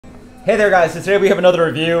Hey there guys, so today we have another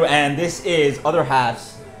review, and this is Other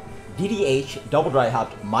Half's DDH double dry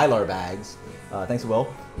hopped Mylar bags. Thanks to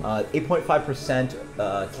Will.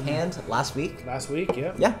 8.5% canned last week. Last week,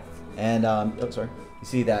 yeah. Yeah. And, oh sorry. You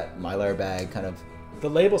see that Mylar bag kind of... The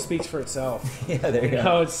label speaks for itself. Yeah, there you go.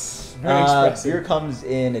 No, it's very expressive. Beer comes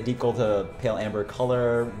in a deep gold to pale amber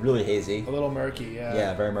color, really hazy. A little murky, yeah.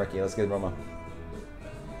 Yeah, very murky. Let's get the aroma.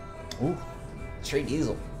 Ooh, straight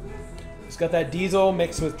diesel. It's got that diesel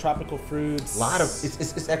mixed with tropical fruits. A lot of,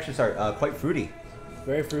 it's actually, sorry, quite fruity.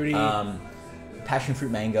 Very fruity. Passion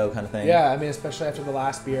fruit mango kind of thing. Yeah, I mean, especially after the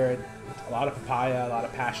last beer, a lot of papaya, a lot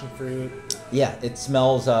of passion fruit. Yeah, it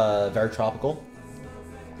smells very tropical,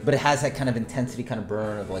 but it has that kind of intensity, kind of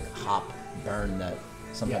burn of like hop burn that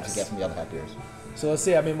sometimes you get from the other half beers. So let's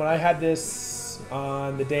see. I mean, when I had this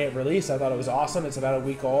on the day of release, I thought it was awesome. It's about a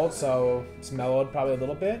week old, so it's mellowed probably a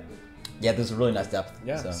little bit. Yeah, there's a really nice depth.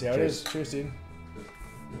 Yeah, so, see how it is. Cheers, dude.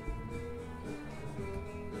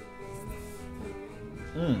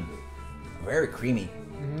 Very creamy.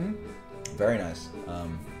 Mm-hmm. Very nice.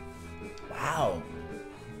 Wow.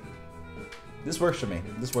 This works for me.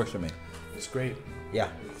 This works for me. It's great. Yeah.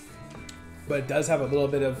 But it does have a little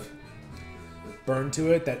bit of burn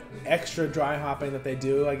to it. That extra dry hopping that they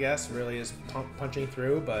do, I guess, really is punching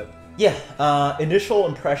through. But yeah, initial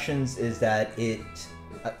impressions is that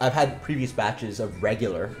I've had previous batches of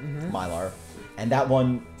regular Mylar, and that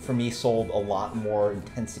one for me sold a lot more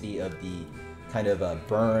intensity of the kind of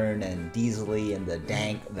burn and diesely and the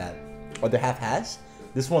dank that Other Half has.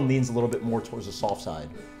 This one leans a little bit more towards the soft side,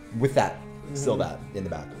 with that still that in the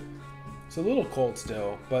back. It's a little cold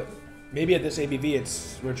still, but maybe at this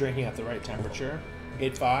ABV, we're drinking at the right temperature.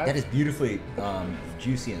 8.5. That is beautifully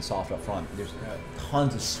juicy and soft up front. There's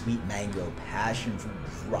tons of sweet mango, passion fruit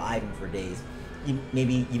driving for days.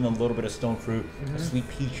 Maybe even a little bit of stone fruit, a sweet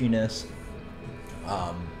peachiness.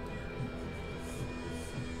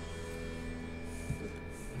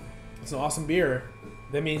 It's an awesome beer.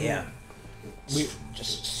 I mean, yeah,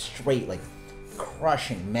 just straight like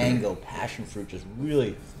crushing mango, passion fruit, just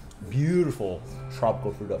really beautiful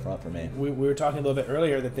tropical fruit up front for me. We were talking a little bit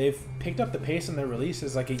earlier that they've picked up the pace in their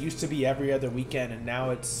releases. Like it used to be every other weekend, and now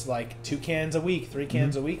it's like 2 cans a week, 3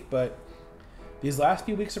 cans a week. But these last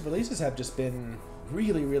few weeks of releases have just been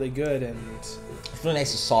really, really good, and it's really nice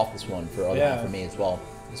and soft. This one for Other Half for me as well,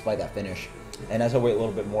 despite that finish. And as I wait a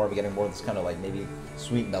little bit more, I'm getting more of this kind of like maybe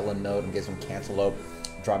sweet melon note and get some cantaloupe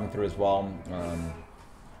driving through as well.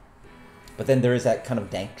 But then there is that kind of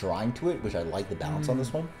dank drying to it, which I like the balance on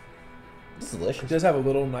this one. It's delicious. It does have a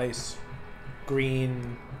little nice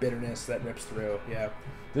green bitterness that rips through. Yeah.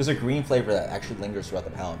 There's a green flavor that actually lingers throughout the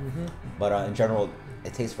palate, but in general,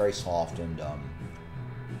 it tastes very soft and.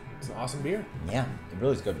 It's an awesome beer. Yeah, it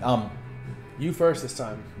really is good. You first this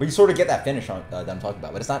time. But you sort of get that finish on that I'm talking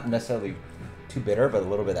about, but it's not necessarily too bitter, but a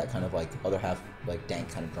little bit that kind of like Other Half, like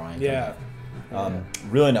dank kind of drying. Yeah.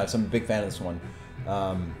 Really nice. I'm a big fan of this one.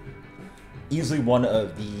 Easily one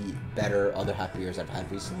of the better Other Half beers I've had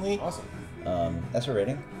recently. Awesome. That's a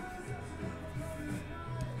rating.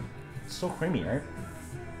 It's so creamy, right?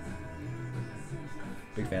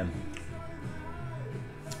 Big fan.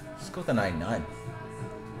 Let's go with the 99.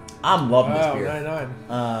 I'm loving this beer.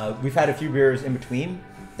 99. We've had a few beers in between.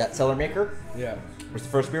 That Cellar Maker was the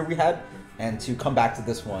first beer we had, and to come back to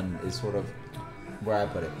this one is sort of where I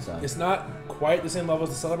put it. So it's not quite the same level as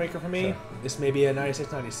the Cellar Maker for me. Sure. This may be a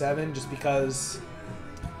 96, 97, just because,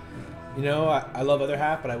 you know, I love Other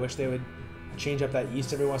Half, but I wish they would change up that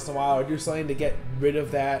yeast every once in a while or do something to get rid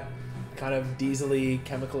of that kind of diesely,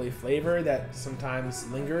 chemically flavor that sometimes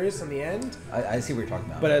lingers in the end. I see what you're talking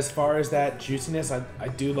about. But as far as that juiciness, I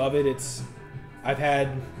do love it. I've had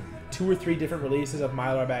 2 or 3 different releases of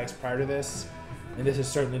Mylar bags prior to this, and this is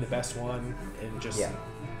certainly the best one. And just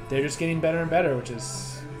they're just getting better and better, which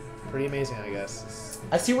is pretty amazing, I guess.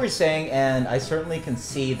 I see what you're saying, and I certainly can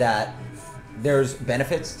see that there's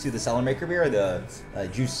benefits to the Cellar Maker beer, the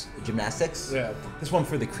juice gymnastics. Yeah. This one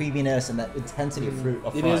for the creaminess and that intensity of fruit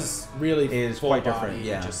up front. It is really quite different.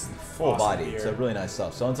 Yeah, just full body. So really nice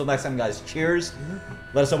stuff. So until next time, guys, cheers.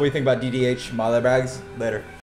 Let us know what you think about DDH Mylar bags. Later.